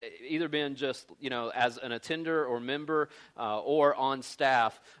either been just, as an attender or member or on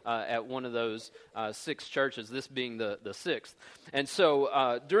staff at one of those 6 churches, this being the 6th. And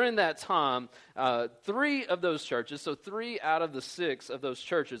so during that time, 3 of those churches, so 3 out of the 6 of those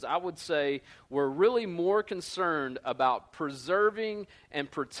churches, I would say were really more concerned about preserving and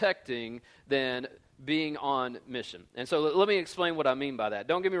protecting than being on mission. And so let me explain what I mean by that.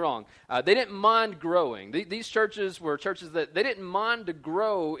 Don't get me wrong. They didn't mind growing. These churches were churches that they didn't mind to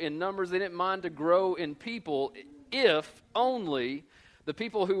grow in numbers. They didn't mind to grow in people if only the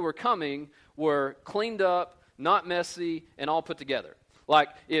people who were coming were cleaned up, not messy, and all put together. Like,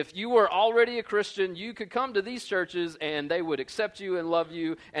 if you were already a Christian, you could come to these churches and they would accept you and love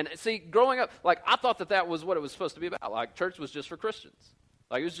you. And see, growing up, I thought that was what it was supposed to be about. Like, church was just for Christians.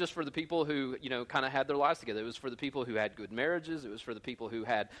 Like, it was just for the people who, kind of had their lives together. It was for the people who had good marriages. It was for the people who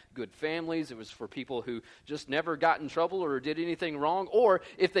had good families. It was for people who just never got in trouble or did anything wrong. Or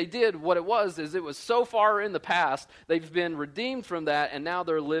if they did, what it was so far in the past, they've been redeemed from that, and now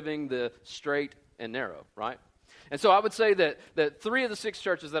they're living the straight and narrow, right? And so I would say that 3 of the 6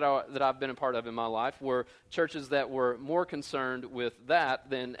 churches that I've been a part of in my life were churches that were more concerned with that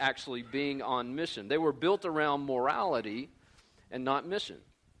than actually being on mission. They were built around morality and not mission.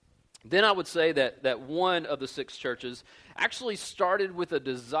 Then I would say that 1 of the 6 churches actually started with a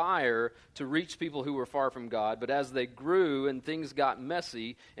desire to reach people who were far from God, but as they grew and things got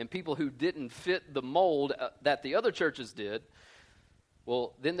messy and people who didn't fit the mold that the other churches did,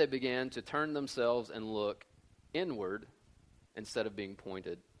 well, then they began to turn themselves and look inward instead of being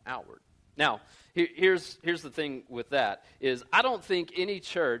pointed outward. Now, here's the thing with that, is I don't think any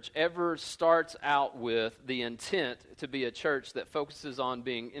church ever starts out with the intent to be a church that focuses on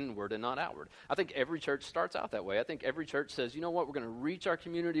being inward and not outward. I think every church starts out that way. I think every church says, you know what, we're going to reach our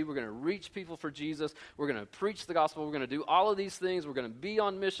community, we're going to reach people for Jesus, we're going to preach the gospel, we're going to do all of these things, we're going to be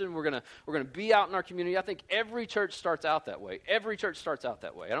on mission, we're going to be out in our community. I think every church starts out that way. Every church starts out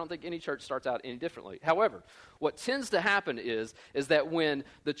that way. I don't think any church starts out any differently. However, what tends to happen is that when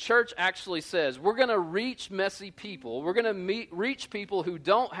the church actually says, we're going to reach messy people, we're going to reach people who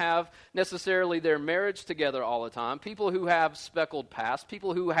don't have necessarily their marriage together all the time, people who have speckled past,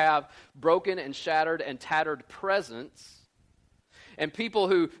 people who have broken and shattered and tattered presence, and people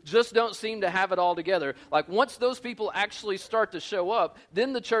who just don't seem to have it all together. Like, once those people actually start to show up,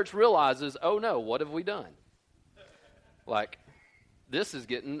 then the church realizes, oh no, what have we done? Like, this is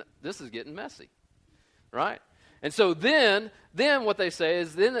getting messy, right? And so then what they say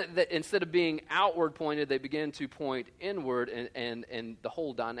is that instead of being outward pointed, they begin to point inward, and the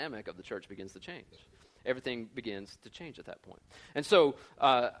whole dynamic of the church begins to change. Everything begins to change at that point. And so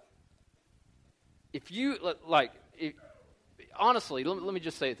honestly, let me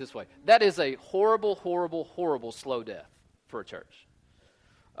just say it this way. That is a horrible, horrible, horrible slow death for a church.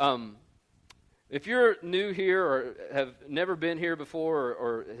 If you're new here or have never been here before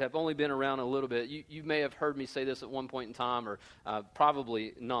or have only been around a little bit, you may have heard me say this at one point in time, or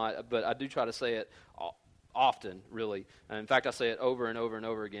probably not, but I do try to say it often, really. In fact, I say it over and over and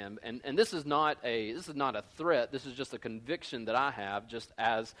over again. And this is not a threat. This is just a conviction that I have just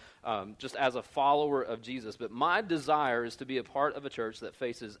as a follower of Jesus. But my desire is to be a part of a church that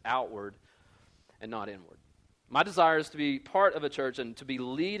faces outward and not inward. My desire is to be part of a church and to be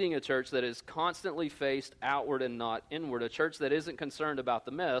leading a church that is constantly faced outward and not inward, a church that isn't concerned about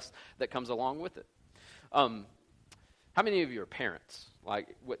the mess that comes along with it. How many of you are parents?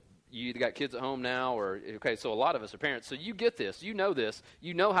 Like, what, you either got kids at home now, or, okay, so a lot of us are parents, so you get this, you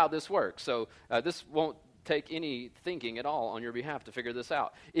know how this works, so this won't take any thinking at all on your behalf to figure this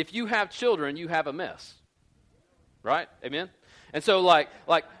out. If you have children, you have a mess, right? Amen? And so,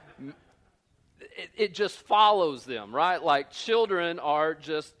 it just follows them, right? Like, children are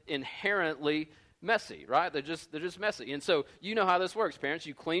just inherently messy, right? They're just messy. And so you know how this works, parents.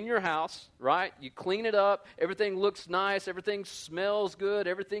 You clean your house, right? You clean it up. Everything looks nice. Everything smells good.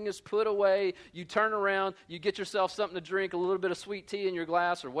 Everything is put away. You turn around. You get yourself something to drink, a little bit of sweet tea in your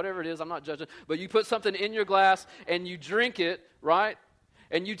glass or whatever it is. I'm not judging. But you put something in your glass and you drink it, right?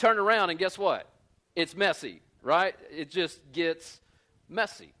 And you turn around and guess what? It's messy, right? It just gets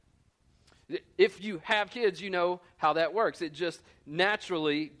messy. If you have kids, you know how that works. It just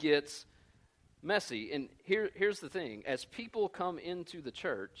naturally gets messy. And here's the thing. As people come into the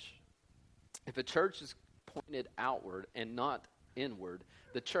church, if a church is pointed outward and not inward,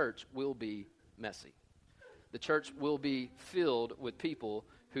 the church will be messy. The church will be filled with people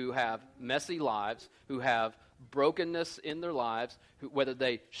who have messy lives, who have brokenness in their lives, whether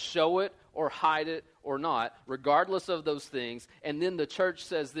they show it or hide it or not, regardless of those things. And then the church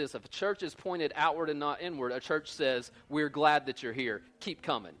says this: if a church is pointed outward and not inward, a church says, we're glad that you're here. Keep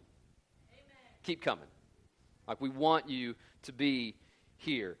coming. Amen. Keep coming. Like, we want you to be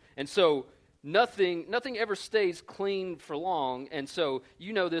here. And so nothing ever stays clean for long. And so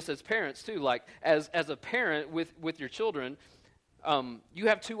you know this as parents too. Like, as a parent with your children, you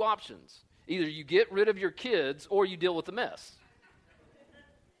have two options. Either you get rid of your kids or you deal with the mess.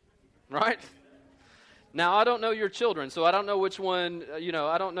 Right? Now, I don't know your children, so I don't know which one,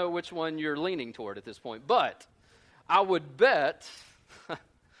 I don't know which one you're leaning toward at this point. But I would bet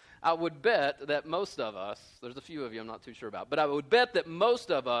that most of us, there's a few of you I'm not too sure about, but I would bet that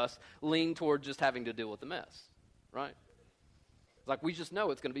most of us lean toward just having to deal with the mess. Right? Like, we just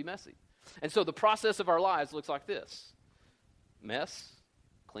know it's going to be messy. And so the process of our lives looks like this: mess,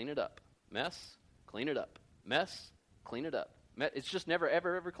 clean it up. Mess, clean it up. Mess, clean it up. It's just never,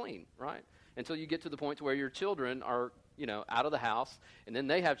 ever, ever clean, right? Until you get to the point to where your children are, out of the house, and then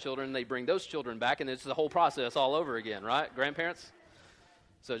they have children, they bring those children back, and it's the whole process all over again, right? Grandparents?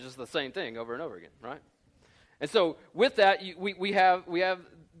 So it's just the same thing over and over again, right? And so with that, we have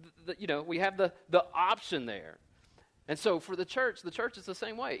the option there. And so for the church is the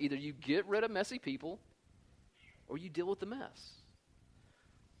same way. Either you get rid of messy people or you deal with the mess.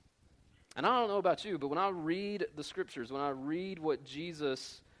 And I don't know about you, but when I read the scriptures, when I read what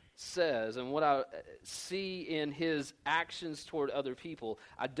Jesus says and what I see in his actions toward other people,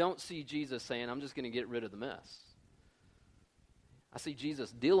 I don't see Jesus saying, I'm just going to get rid of the mess. I see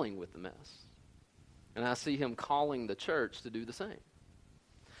Jesus dealing with the mess. And I see him calling the church to do the same.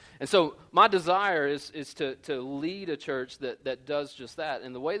 And so my desire is to lead a church that does just that.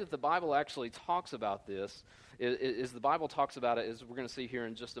 And the way that the Bible actually talks about this is the Bible talks about it, as we're going to see here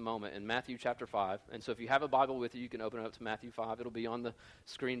in just a moment, in Matthew chapter 5. And so if you have a Bible with you, you can open it up to Matthew 5. It'll be on the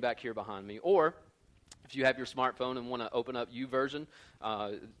screen back here behind me. Or if you have your smartphone and want to open up YouVersion,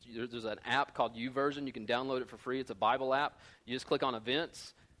 there's an app called YouVersion. You can download it for free. It's a Bible app. You just click on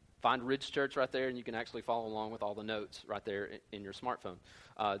events, find Ridge Church right there, and you can actually follow along with all the notes right there in your smartphone.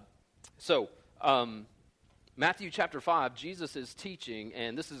 Matthew chapter 5, Jesus is teaching,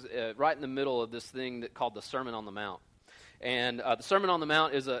 and this is right in the middle of this thing called the Sermon on the Mount. And the Sermon on the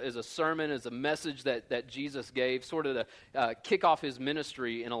Mount is a sermon, is a message that Jesus gave, sort of to kick off his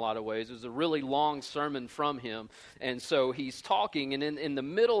ministry in a lot of ways. It was a really long sermon from him. And so he's talking, and in the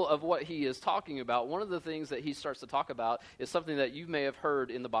middle of what he is talking about, one of the things that he starts to talk about is something that you may have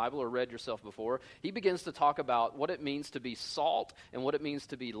heard in the Bible or read yourself before. He begins to talk about what it means to be salt and what it means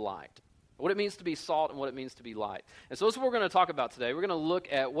to be light. What it means to be salt and what it means to be light. And so that's what we're going to talk about today. We're going to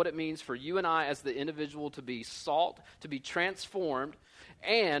look at what it means for you and I as the individual to be salt, to be transformed,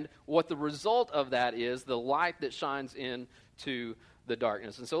 and what the result of that is, the light that shines into the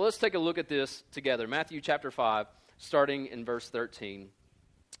darkness. And so let's take a look at this together. Matthew chapter 5, starting in verse 13.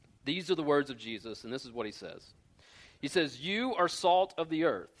 These are the words of Jesus, and this is what he says. He says, "You are salt of the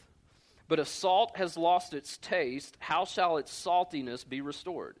earth, but if salt has lost its taste, how shall its saltiness be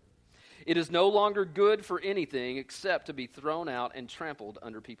restored? It is no longer good for anything except to be thrown out and trampled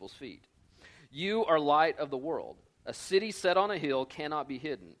under people's feet. You are light of the world. A city set on a hill cannot be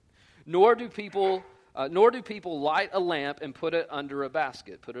hidden. Nor do people light a lamp and put it under a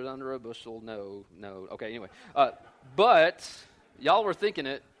basket. Put it under a bushel. No. Okay, anyway. But y'all were thinking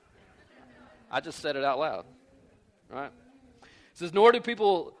it. I just said it out loud. Right? It says, nor do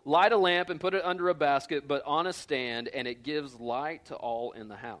people light a lamp and put it under a basket, but on a stand, and it gives light to all in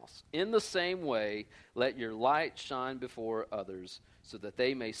the house. In the same way, let your light shine before others, so that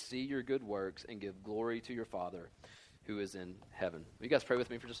they may see your good works and give glory to your Father who is in heaven." Will you guys pray with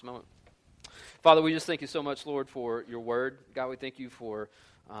me for just a moment? Father, we just thank you so much, Lord, for your word. God, we thank you for,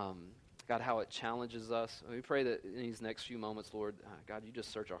 God, how it challenges us. We pray that in these next few moments, Lord, God, you just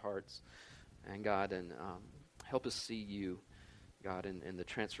search our hearts, and God, and help us see you, God, in the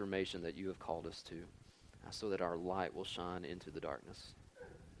transformation that you have called us to, so that our light will shine into the darkness.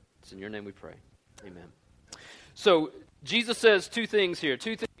 It's in your name we pray. Amen. So Jesus says two things here,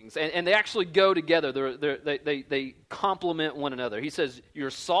 and they actually go together. They complement one another. He says, you're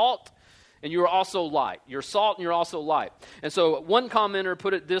salt and you're also light. You're salt and you're also light. And so one commenter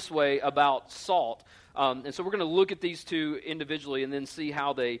put it this way about salt. And so we're going to look at these two individually and then see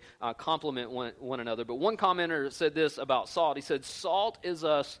how they complement one another. But one commenter said this about salt. He said, salt is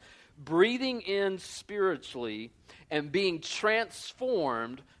us breathing in spiritually and being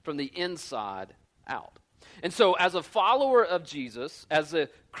transformed from the inside out. And so as a follower of Jesus, as a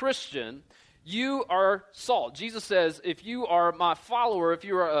Christian, You are salt. Jesus says, if you are my follower, if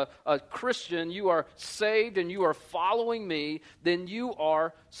you are a Christian, you are saved and you are following me, then you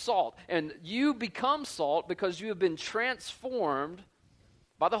are salt. And you become salt because you have been transformed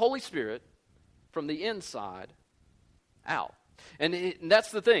by the Holy Spirit from the inside out. And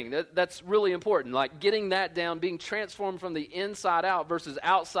that's the thing. That's really important. Like getting that down, being transformed from the inside out versus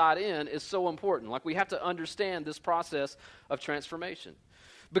outside in is so important. Like we have to understand this process of transformation.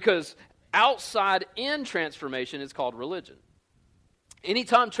 Because outside in transformation is called religion.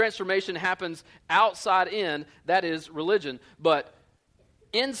 Anytime transformation happens outside in, that is religion. But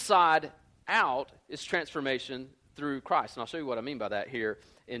inside out is transformation through Christ. And I'll show you what I mean by that here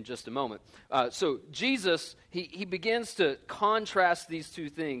in just a moment. So Jesus, he begins to contrast these two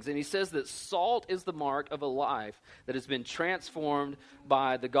things. And he says that salt is the mark of a life that has been transformed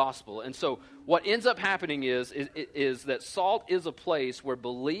by the gospel. And so what ends up happening is that salt is a place where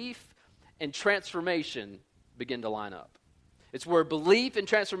belief and transformation begin to line up. It's where belief and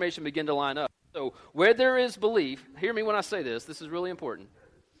transformation begin to line up. So where there is belief, hear me when I say this is really important.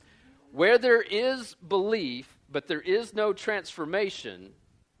 Where there is belief, but there is no transformation,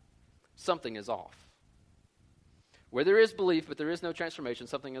 something is off. Where there is belief, but there is no transformation,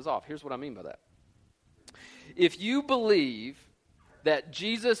 something is off. Here's what I mean by that. If you believe that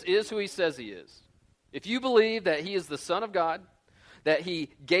Jesus is who he says he is, if you believe that he is the Son of God, that he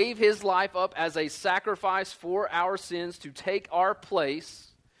gave his life up as a sacrifice for our sins to take our place,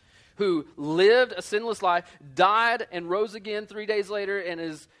 who lived a sinless life, died and rose again 3 days later, and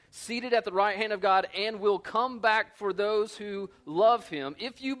is seated at the right hand of God and will come back for those who love him.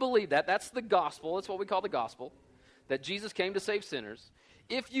 If you believe that, that's the gospel. That's what we call the gospel, that Jesus came to save sinners.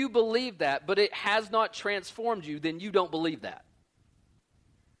 If you believe that, but it has not transformed you, then you don't believe that.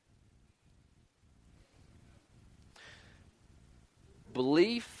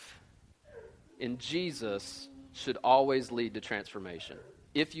 Belief in Jesus should always lead to transformation.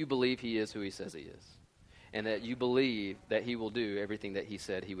 If you believe he is who he says he is, and that you believe that he will do everything that he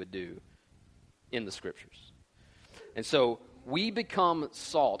said he would do in the scriptures. And so we become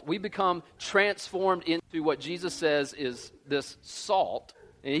salt. We become transformed into what Jesus says is this salt.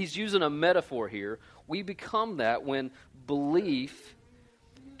 And he's using a metaphor here. We become that when belief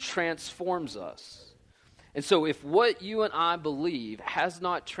transforms us. And so if what you and I believe has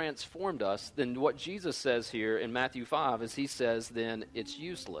not transformed us, then what Jesus says here in Matthew 5 is he says then it's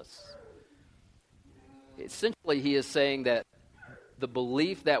useless. Essentially, he is saying that the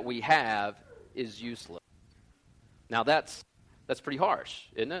belief that we have is useless. Now that's pretty harsh,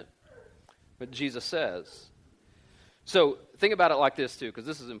 isn't it? What Jesus says. So think about it like this too, because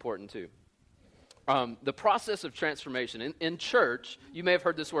this is important too. The process of transformation. In church, you may have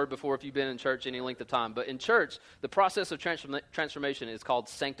heard this word before if you've been in church any length of time, but in church, the process of transformation is called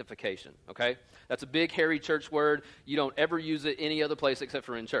sanctification, okay? That's a big, hairy church word. You don't ever use it any other place except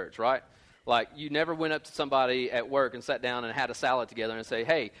for in church, right? Like, you never went up to somebody at work and sat down and had a salad together and say,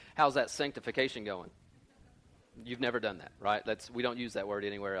 hey, how's that sanctification going? You've never done that, right? We don't use that word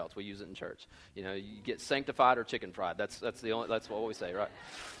anywhere else. We use it in church. You know, you get sanctified or chicken fried. That's what we say, right?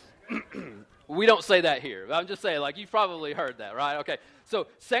 We don't say that here. I'm just saying, like, you've probably heard that, right? Okay, so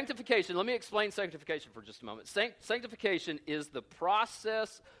sanctification, let me explain sanctification for just a moment. Sanctification is the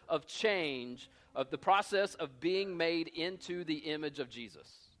process of change, of the process of being made into the image of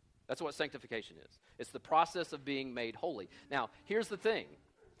Jesus. That's what sanctification is. It's the process of being made holy. Now, here's the thing.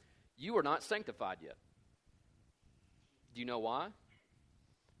 You are not sanctified yet. Do you know why?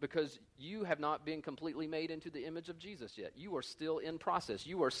 Because you have not been completely made into the image of Jesus yet. You are still in process.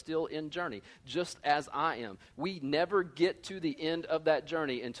 You are still in journey, just as I am. We never get to the end of that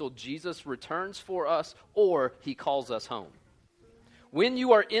journey until Jesus returns for us or he calls us home. When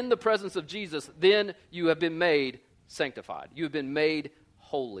you are in the presence of Jesus, then you have been made sanctified. You have been made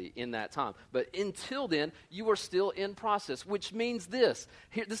holy in that time. But until then, you are still in process, which means this.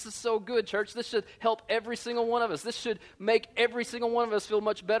 Here, this is so good, church. This should help every single one of us. This should make every single one of us feel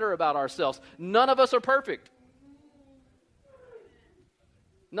much better about ourselves. None of us are perfect.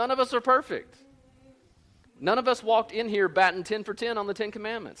 None of us are perfect. None of us walked in here batting 10 for 10 on the 10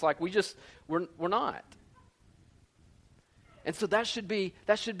 Commandments. Like we're not. And so that should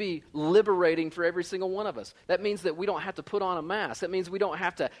be liberating for every single one of us. That means that we don't have to put on a mask. That means we don't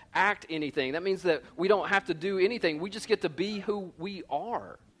have to act anything. That means that we don't have to do anything. We just get to be who we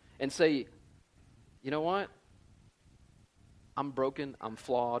are and say, you know what? I'm broken, I'm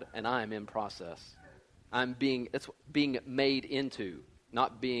flawed, and I am in process. It's being made into,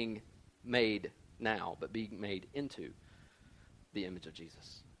 not being made now, but being made into the image of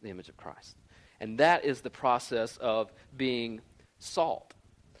Jesus, the image of Christ. And that is the process of being salt.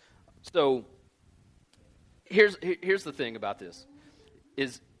 So here's the thing about this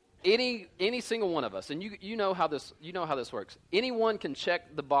is any single one of us, and you know how this works. Anyone can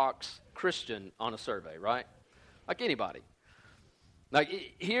check the box Christian on a survey, right? Like anybody. Like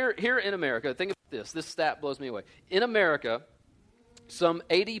here in America, think about this. This stat blows me away. In America, some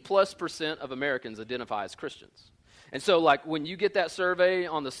 80+% of Americans identify as Christians. And so, like, when you get that survey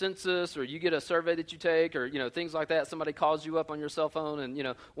on the census, or you get a survey that you take, or, things like that, somebody calls you up on your cell phone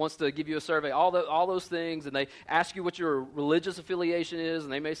and, wants to give you a survey, all those things, and they ask you what your religious affiliation is,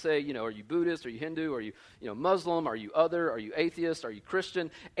 and they may say, are you Buddhist, are you Hindu, are you, Muslim, are you other, are you atheist, are you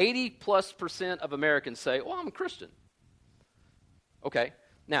Christian? 80+% of Americans say, well, I'm a Christian. Okay,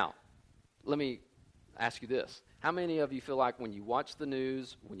 now, let me ask you this. How many of you feel like when you watch the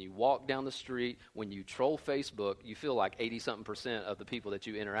news, when you walk down the street, when you troll Facebook, you feel like 80-something% of the people that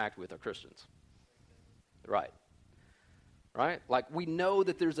you interact with are Christians? Right? Like, we know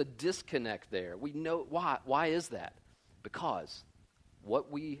that there's a disconnect there. We know why. Why is that? Because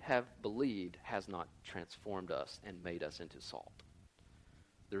what we have believed has not transformed us and made us into salt.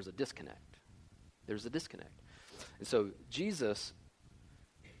 There's a disconnect. There's a disconnect. And so Jesus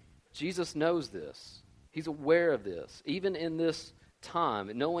knows this. He's aware of this. Even in this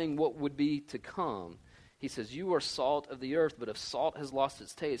time, knowing what would be to come, he says, you are salt of the earth, but if salt has lost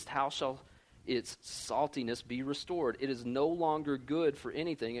its taste, how shall its saltiness be restored? It is no longer good for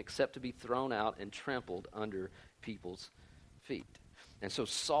anything except to be thrown out and trampled under people's feet. And so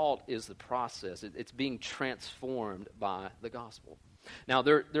salt is the process. It's being transformed by the gospel. Now,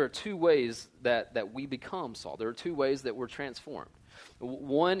 there are two ways that we become salt. There are two ways that we're transformed.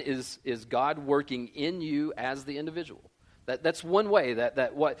 One is God working in you as the individual. That's one way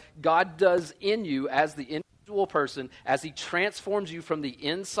that what God does in you as the individual person, as he transforms you from the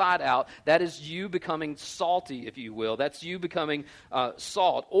inside out, that is you becoming salty, if you will. That's you becoming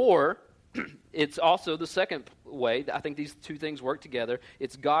salt. Or it's also the second way. I think these two things work together.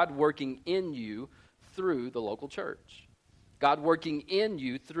 It's God working in you through the local church. God working in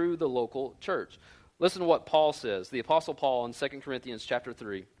you through the local church. Listen to what Paul says. The Apostle Paul in 2 Corinthians chapter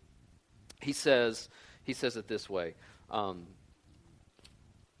 3, he says it this way,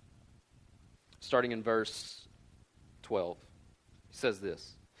 starting in verse 12. He says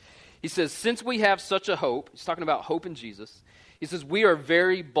this. He says, since we have such a hope, he's talking about hope in Jesus, he says, we are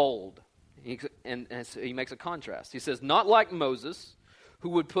very bold. And so he makes a contrast. He says, not like Moses, who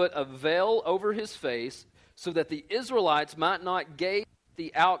would put a veil over his face so that the Israelites might not gaze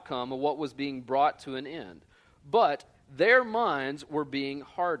the outcome of what was being brought to an end. But their minds were being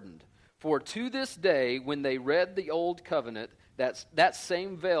hardened. For to this day, when they read the old covenant, that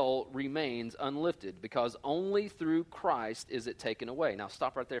same veil remains unlifted, because only through Christ is it taken away. Now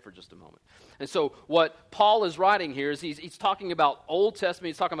stop right there for just a moment. And so what Paul is writing here is he's talking about Old Testament.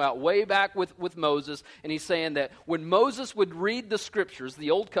 He's talking about way back with Moses, and he's saying that when Moses would read the scriptures,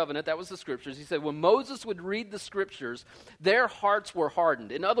 the old covenant, that was the scriptures, he said when Moses would read the scriptures, their hearts were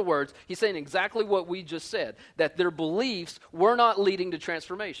hardened. In other words, he's saying exactly what we just said, that their beliefs were not leading to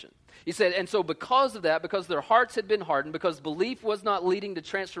transformation. He said, and so because of that, because their hearts had been hardened, because belief was not leading to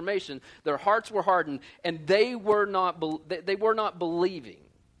transformation, their hearts were hardened, and they were not believing.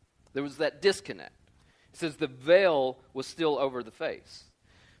 There was that disconnect. He says the veil was still over the face.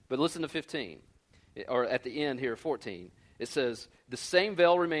 But listen to 15, or at the end here, 14. It says, the same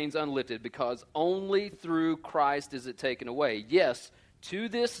veil remains unlifted because only through Christ is it taken away. Yes, to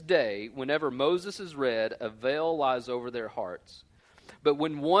this day, whenever Moses is read, a veil lies over their hearts. But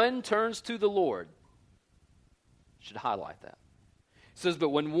when one turns to the Lord, should highlight that. It says, but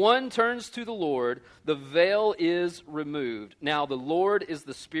when one turns to the Lord, the veil is removed. Now the Lord is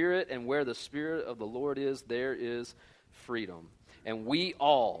the Spirit, and where the Spirit of the Lord is, there is freedom. And we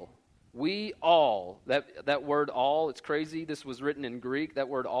all, that word all, it's crazy. This was written in Greek. That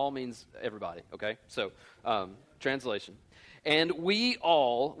word all means everybody, okay? So, translation. And we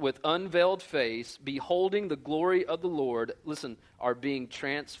all, with unveiled face, beholding the glory of the Lord, listen, are being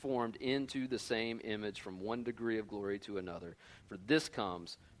transformed into the same image from one degree of glory to another. For this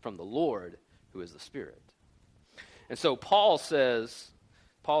comes from the Lord, who is the Spirit. And so Paul says,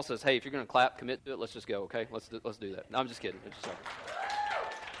 hey, if you're going to clap, commit to it, let's just go, okay? Let's do that. No, I'm just kidding.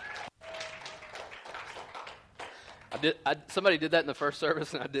 Somebody did that in the first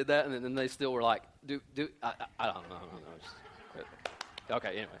service, and I did that, and then they still were like, I don't know. Okay,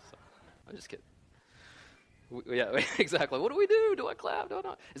 anyway, so I'm just kidding. Yeah, exactly. What do we do? Do I clap? Do I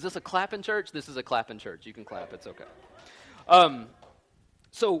not? Is this a clap in church? This is a clap in church. You can clap. It's okay.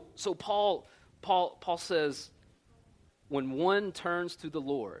 So Paul says, when one turns to the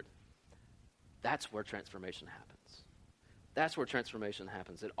Lord, that's where transformation happens. That's where transformation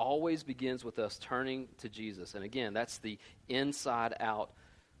happens. It always begins with us turning to Jesus. And again, that's the inside-out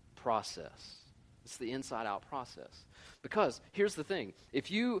process. It's the inside-out process. Because here's the thing.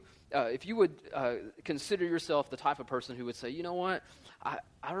 If you would consider yourself the type of person who would say, you know what,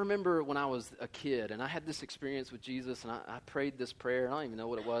 I remember when I was a kid and I had this experience with Jesus and I prayed this prayer. And I don't even know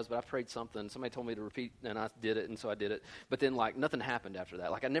what it was, but I prayed something. Somebody told me to repeat and I did it, and so I did it. But then nothing happened after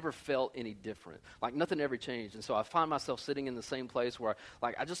that. I never felt any different. Nothing ever changed. And so I find myself sitting in the same place where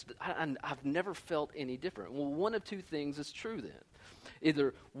I've never felt any different. Well, one of two things is true then.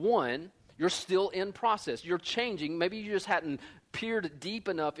 Either one, you're still in process. You're changing. Maybe you just hadn't peered deep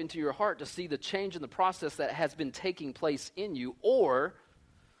enough into your heart to see the change in the process that has been taking place in you. Or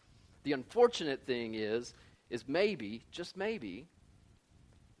the unfortunate thing is maybe, just maybe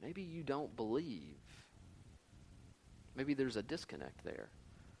you don't believe. Maybe there's a disconnect there,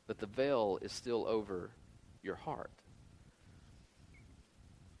 that the veil is still over your heart.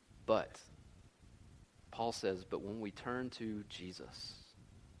 But Paul says, but when we turn to Jesus,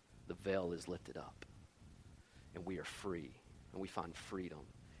 the veil is lifted up, and we are free, and we find freedom,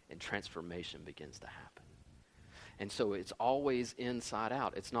 and transformation begins to happen. And so it's always inside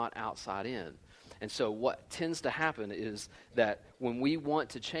out. It's not outside in. And so what tends to happen is that when we want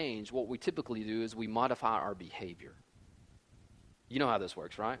to change, what we typically do is we modify our behavior. You know how this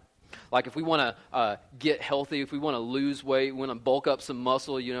works, right? If we want to get healthy, if we want to lose weight, we want to bulk up some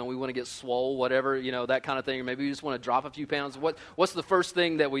muscle, we want to get swole, whatever, that kind of thing. Or maybe we just want to drop a few pounds. What's the first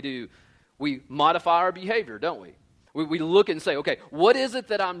thing that we do? We modify our behavior, don't we? We look and say, okay, what is it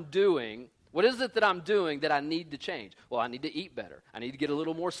that I'm doing? What is it that I'm doing that I need to change? Well, I need to eat better. I need to get a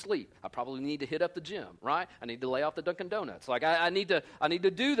little more sleep. I probably need to hit up the gym, right? I need to lay off the Dunkin' Donuts. I need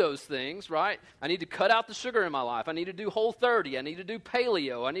to do those things, right? I need to cut out the sugar in my life. I need to do Whole30. I need to do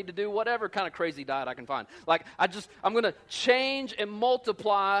paleo. I need to do whatever kind of crazy diet I can find. I'm going to change and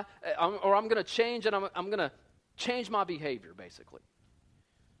multiply, or I'm going to change and I'm going to change my behavior, basically.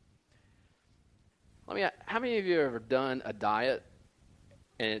 How many of you have ever done a diet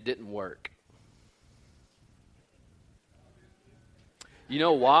and it didn't work? You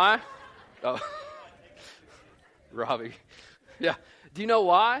know why? Oh, Robbie. Yeah. Do you know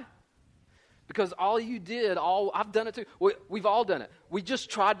why? Because I've done it too. We've all done it. We just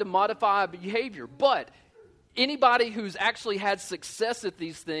tried to modify behavior. But anybody who's actually had success at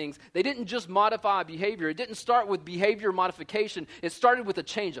these things, they didn't just modify behavior. It didn't start with behavior modification. It started with a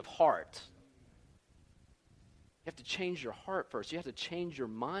change of heart. You have to change your heart first. You have to change your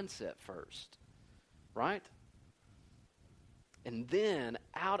mindset first. Right? And then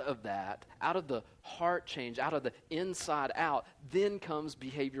out of that, out of the heart change, out of the inside out, then comes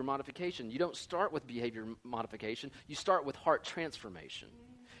behavior modification. You don't start with behavior modification. You start with heart transformation.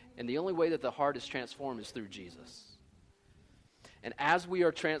 And the only way that the heart is transformed is through Jesus. And as we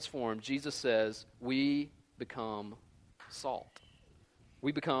are transformed, Jesus says, we become salt.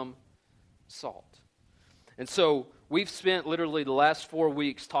 We become salt. And so we've spent literally the last 4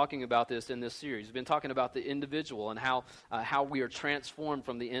 weeks talking about this in this series. We've been talking about the individual and how we are transformed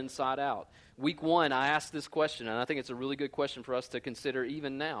from the inside out. Week 1, I asked this question, and I think it's a really good question for us to consider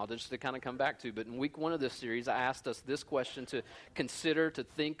even now, just to kind of come back to. But in week 1 of this series, I asked us this question to consider, to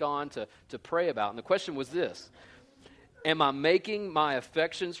think on, to pray about. And the question was this: am I making my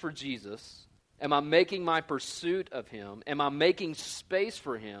affections for Jesus? Am I making my pursuit of Him? Am I making space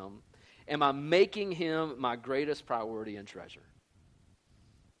for Him? Am I making Him my greatest priority and treasure?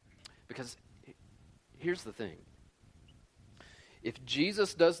 Because here's the thing. If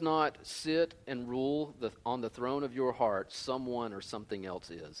Jesus does not sit and rule on the throne of your heart, someone or something else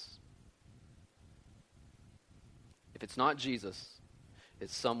is. If it's not Jesus,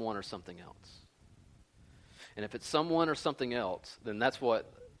 it's someone or something else. And if it's someone or something else, then that's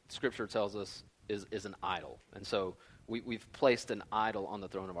what Scripture tells us is an idol. And so we've placed an idol on the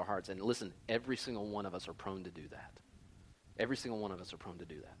throne of our hearts. And listen, every single one of us are prone to do that. Every single one of us are prone to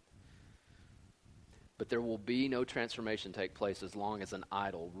do that. But there will be no transformation take place as long as an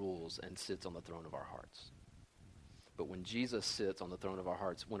idol rules and sits on the throne of our hearts. But when Jesus sits on the throne of our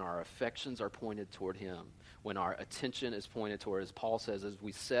hearts, when our affections are pointed toward Him, when our attention is pointed toward, as Paul says, as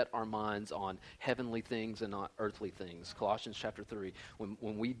we set our minds on heavenly things and not earthly things, Colossians chapter 3,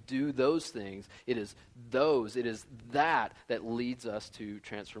 when we do those things, it is that leads us to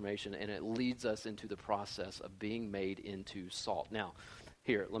transformation, and it leads us into the process of being made into salt. Now,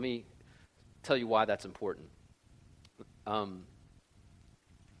 here, let me tell you why that's important.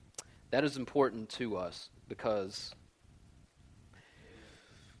 That is important to us because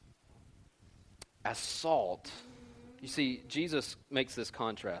as salt, you see, Jesus makes this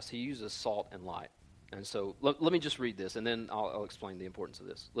contrast. He uses salt and light. And so let me just read this, and then I'll explain the importance of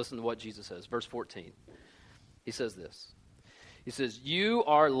this. Listen to what Jesus says. Verse 14. He says this. He says, you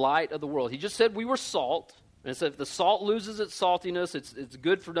are light of the world. He just said we were salt. And so if the salt loses its saltiness, it's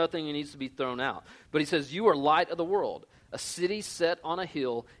good for nothing and needs to be thrown out. But he says, you are light of the world. A city set on a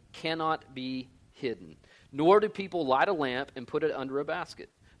hill cannot be hidden. Nor do people light a lamp and put it under a basket,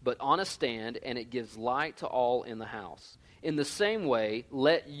 but on a stand, and it gives light to all in the house. In the same way,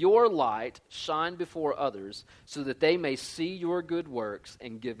 let your light shine before others, so that they may see your good works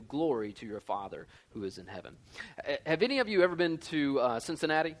and give glory to your Father who is in heaven. Have any of you ever been to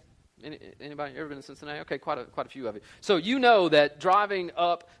Cincinnati? Anybody ever been to Cincinnati? Okay, quite a few of you. So you know that driving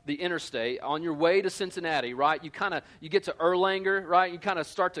up the interstate on your way to Cincinnati, right? You get to Erlanger, right? You kind of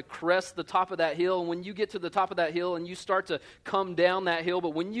start to crest the top of that hill, and when you get to the top of that hill, and you start to come down that hill,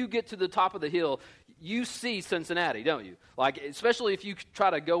 but when you get to the top of the hill, you see Cincinnati, don't you? Like, especially if you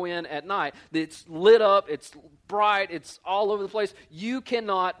try to go in at night, it's lit up, it's bright, it's all over the place. You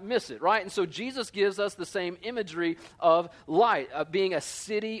cannot miss it, right? And so Jesus gives us the same imagery of light, of being a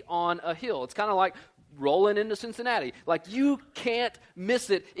city on a hill. It's kind of like rolling into Cincinnati. Like, you can't miss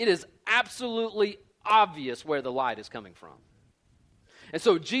it. It is absolutely obvious where the light is coming from. And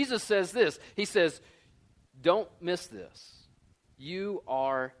so Jesus says this. He says, don't miss this. You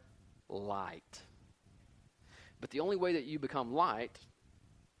are light. But the only way that you become light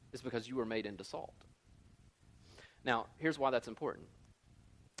is because you were made into salt. Now, here's why that's important.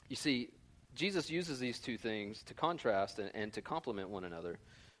 You see, Jesus uses these two things to contrast and to complement one another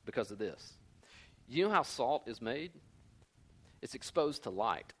because of this. You know how salt is made? It's exposed to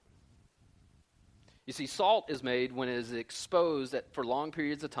light. You see, salt is made when it is exposed for long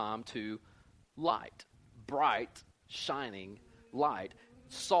periods of time to light, bright, shining light.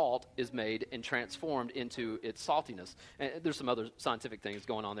 Salt is made and transformed into its saltiness. And there's some other scientific things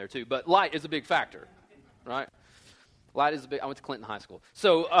going on there too, but light is a big factor, right? Light is a big, I went to Clinton High School.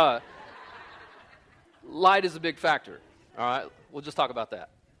 So light is a big factor, all right? We'll just talk about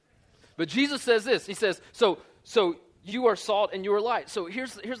that. But Jesus says this. He says, so you are salt and you are light. So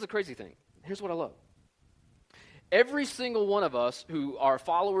here's the crazy thing. Here's what I love. Every single one of us who are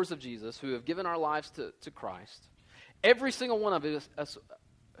followers of Jesus, who have given our lives to Christ, every single one of us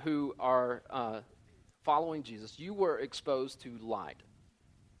who are following Jesus, you were exposed to light.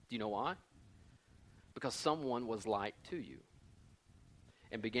 Do you know why? Because someone was light to you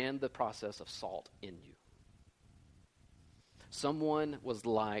and began the process of salt in you. Someone was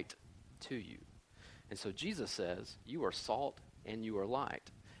light to you. And so Jesus says, you are salt and you are light.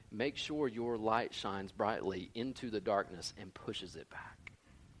 Make sure your light shines brightly into the darkness and pushes it back.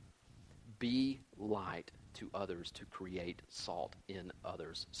 Be light to others to create salt in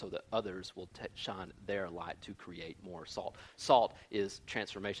others so that others will shine their light to create more salt. Salt is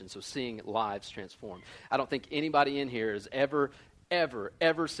transformation, so seeing lives transformed. I don't think anybody in here has ever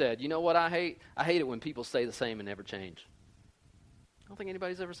said, you know what I hate? I hate it when people stay the same and never change. I don't think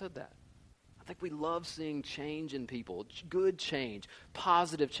anybody's ever said that. I think we love seeing change in people, good change,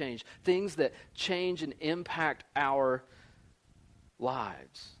 positive change, things that change and impact our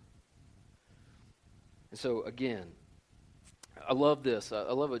lives. And so, again, I love this.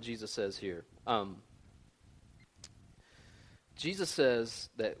 I love what Jesus says here. Jesus says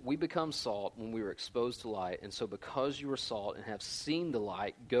that we become salt when we were exposed to light, and so because you are salt and have seen the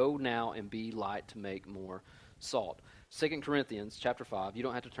light, go now and be light to make more salt. 2 Corinthians chapter 5, you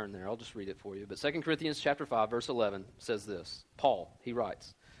don't have to turn there, I'll just read it for you. But 2 Corinthians chapter 5, verse 11 says this. Paul, he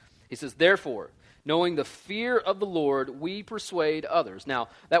writes, he says, therefore, knowing the fear of the Lord, we persuade others. Now,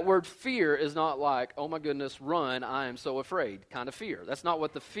 that word fear is not like, oh my goodness, run, I am so afraid, kind of fear. That's not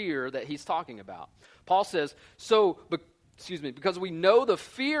what the fear that he's talking about. Paul says, because we know the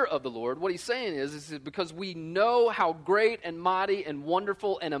fear of the Lord, what he's saying is because we know how great and mighty and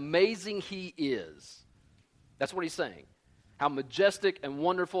wonderful and amazing he is. That's what he's saying. How majestic and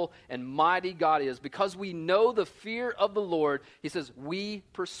wonderful and mighty God is. Because we know the fear of the Lord, he says, we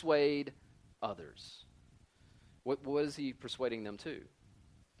persuade others. What is he persuading them to?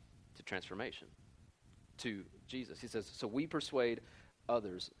 To transformation. To Jesus. He says, so we persuade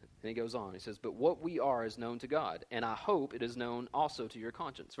others. And he goes on. He says, but what we are is known to God, and I hope it is known also to your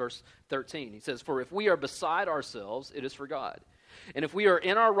conscience. Verse 13, he says, for if we are beside ourselves, it is for God. And if we are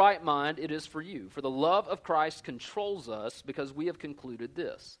in our right mind, it is for you. For the love of Christ controls us, because we have concluded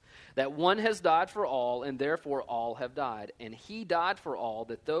this, that one has died for all, and therefore all have died. And he died for all,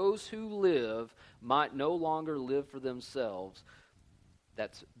 that those who live might no longer live for themselves.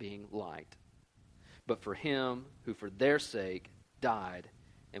 That's being light. But for him who for their sake died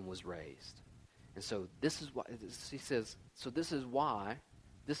and was raised. And so this is why, he says, so this is why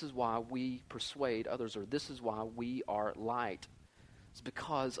This is why we persuade others, or this is why we are light. It's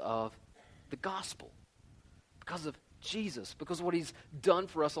because of the gospel, because of Jesus, because of what he's done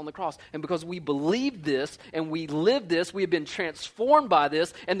for us on the cross. And because we believe this and we live this, we have been transformed by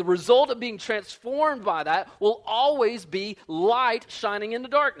this, and the result of being transformed by that will always be light shining into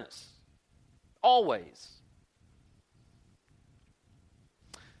darkness. Always.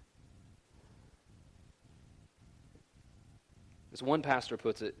 As one pastor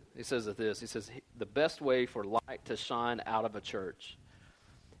puts it, he says this, he says, the best way for light to shine out of a church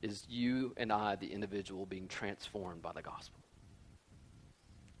is you and I, the individual, being transformed by the gospel.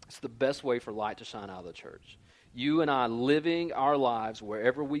 It's the best way for light to shine out of the church. You and I living our lives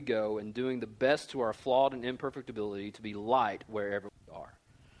wherever we go and doing the best to our flawed and imperfect ability to be light wherever we are.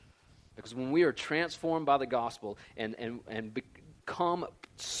 Because when we are transformed by the gospel and become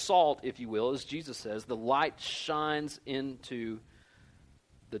salt, if you will, as Jesus says, the light shines into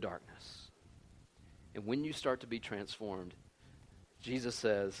the darkness. And when you start to be transformed, Jesus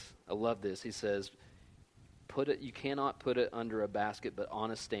says, I love this, he says, you cannot put it under a basket but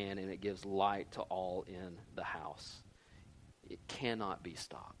on a stand, and it gives light to all in the house. It cannot be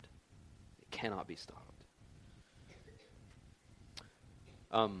stopped. It cannot be stopped.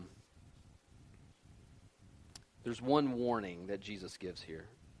 There's one warning that Jesus gives here,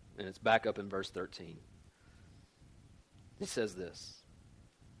 and it's back up in verse 13. He says this.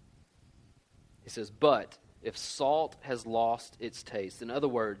 He says, but if salt has lost its taste, in other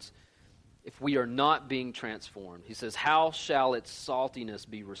words, if we are not being transformed, he says, how shall its saltiness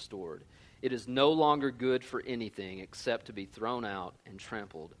be restored? It is no longer good for anything except to be thrown out and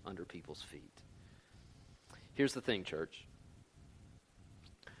trampled under people's feet. Here's the thing, church.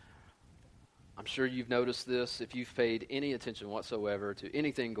 I'm sure you've noticed this. If you've paid any attention whatsoever to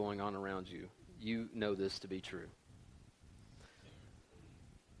anything going on around you, you know this to be true.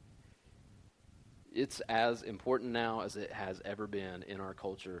 It's as important now as it has ever been in our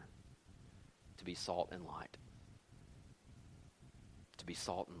culture to be salt and light. To be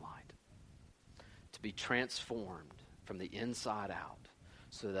salt and light. To be transformed from the inside out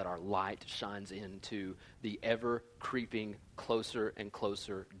so that our light shines into the ever-creeping closer and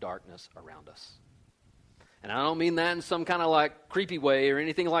closer darkness around us. And I don't mean that in some kind of like creepy way or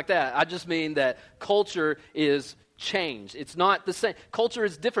anything like that. I just mean that culture is changed. It's not the same. Culture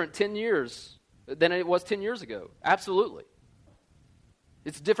is different 10 years than it was 10 years ago. Absolutely.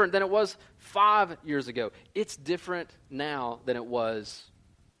 It's different than it was 5 years ago. It's different now than it was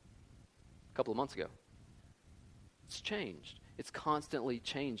a couple of months ago. It's changed. It's constantly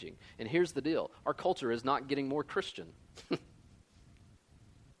changing. And here's the deal. Our culture is not getting more Christian.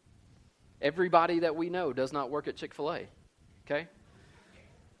 Everybody that we know does not work at Chick-fil-A. Okay?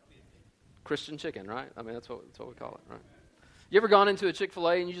 Christian chicken, right? I mean, that's what we call it, right? You ever gone into a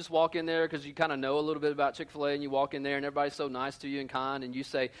Chick-fil-A and you just walk in there because you kind of know a little bit about Chick-fil-A, and you walk in there and everybody's so nice to you and kind, and you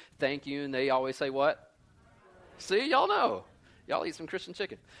say thank you, and they always say what? See, y'all know. Y'all eat some Christian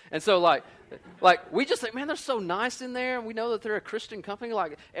chicken. And so like we just think, man, they're so nice in there, and we know that they're a Christian company.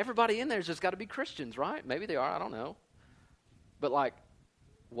 Like, everybody in there's just got to be Christians, right? Maybe they are, I don't know. But like,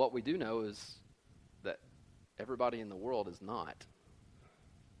 what we do know is that everybody in the world is not,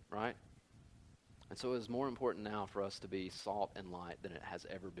 right? And so it is more important now for us to be salt and light than it has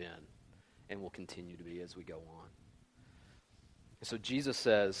ever been, and will continue to be as we go on. And so Jesus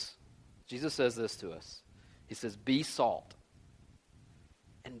says this to us. He says, be salt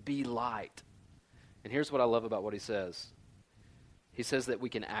and be light. And here's what I love about what he says. He says that we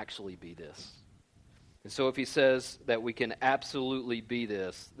can actually be this. And so if he says that we can absolutely be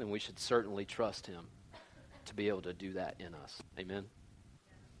this, then we should certainly trust him to be able to do that in us. Amen?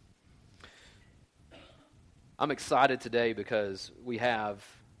 I'm excited today because we have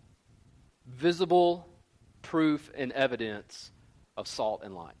visible proof and evidence of salt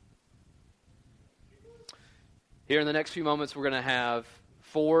and light. Here in the next few moments, we're going to have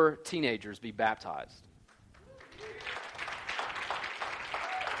 4 teenagers be baptized.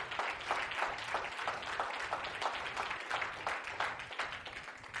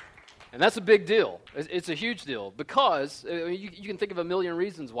 And that's a big deal. It's a huge deal because you can think of a million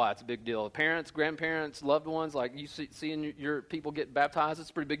reasons why it's a big deal. Parents, grandparents, loved ones, like you seeing your people get baptized, it's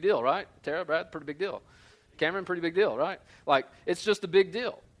a pretty big deal, right? Tara, Brad, pretty big deal. Cameron, pretty big deal, right? Like, it's just a big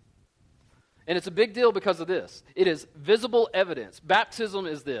deal. And it's a big deal because of this. It is visible evidence. Baptism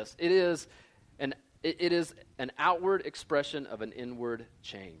is this. It is an outward expression of an inward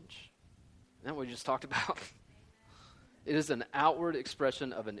change. Isn't that what we just talked about? It is an outward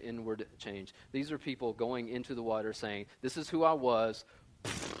expression of an inward change. These are people going into the water saying, this is who I was.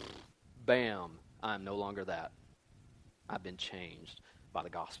 Bam, I'm no longer that. I've been changed. by the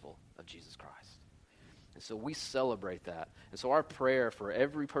gospel of Jesus Christ. And so we celebrate that. And so our prayer for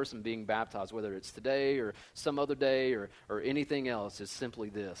every person being baptized, whether it's today or some other day or anything else, is simply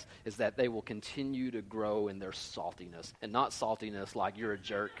this, is that they will continue to grow in their saltiness. And not saltiness like you're a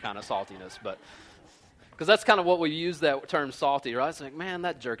jerk kind of saltiness, but because that's kind of what we use that term salty, right? It's like, man,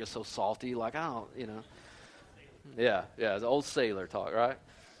 that jerk is so salty. Like, I don't, Yeah, it's old sailor talk, right?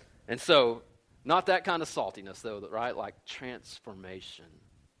 And so, not that kind of saltiness, though, right? Like transformation.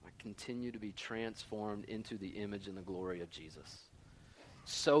 Like continue to be transformed into the image and the glory of Jesus,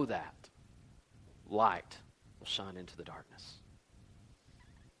 so that light will shine into the darkness.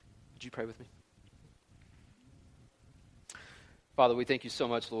 Would you pray with me? Father, we thank you so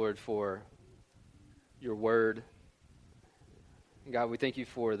much, Lord, for your word. God, we thank you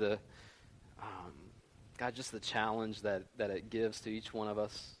for the, God, just the challenge that it gives to each one of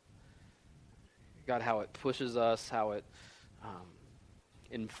us. God, how it pushes us, how it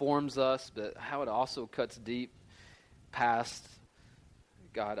informs us, but how it also cuts deep past,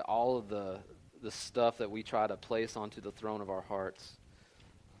 God, all of the stuff that we try to place onto the throne of our hearts.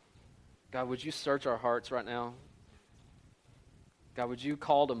 God, would you search our hearts right now? God, would you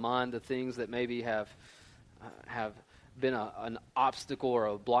call to mind the things that maybe have been an obstacle or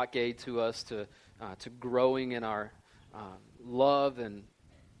a blockade to us to growing in our love and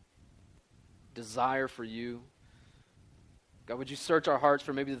desire for you? God, would you search our hearts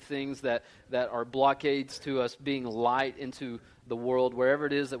for maybe the things that are blockades to us being light into the world, wherever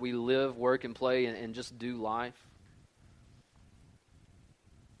it is that we live, work, and play, and just do life?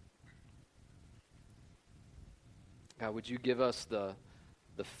 God, would you give us the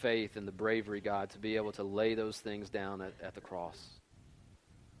faith and the bravery, God, to be able to lay those things down at the cross?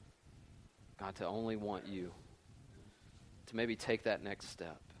 God, to only want you, to maybe take that next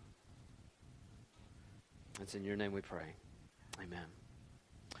step. It's in your name we pray. Amen.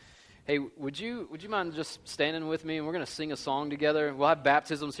 Hey, would you mind just standing with me, and we're going to sing a song together. We'll have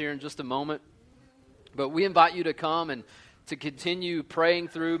baptisms here in just a moment, but we invite you to come and to continue praying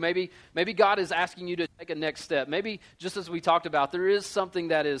through. Maybe God is asking you to take a next step. Maybe just as we talked about, there is something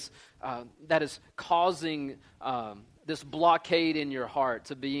that is causing this blockade in your heart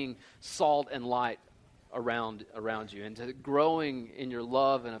to being salt and light around you and to growing in your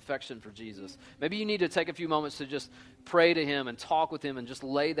love and affection for Jesus. Maybe you need to take a few moments to just pray to him and talk with him and just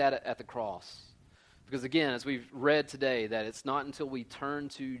lay that at the cross. Because again, as we've read today, that it's not until we turn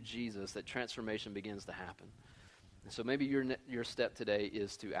to Jesus that transformation begins to happen. And so maybe your step today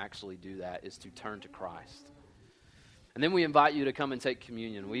is to actually do that, is to turn to Christ. And then we invite you to come and take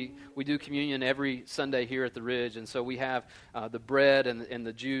communion. We do communion every Sunday here at the Ridge, and so we have the bread and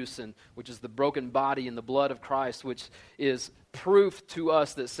the juice, and which is the broken body and the blood of Christ, which is proof to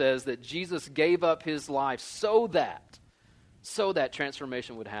us that says that Jesus gave up his life so that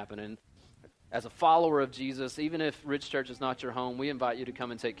transformation would happen. And as a follower of Jesus, even if Ridge Church is not your home, we invite you to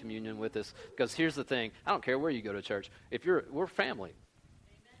come and take communion with us. Because here's the thing, I don't care where you go to church. We're family.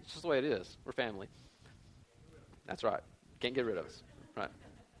 Amen. It's just the way it is. We're family. That's right. Can't get rid of us. Right.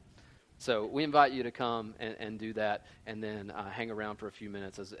 So we invite you to come and do that, and then hang around for a few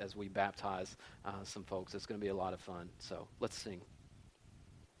minutes as we baptize some folks. It's going to be a lot of fun. So let's sing.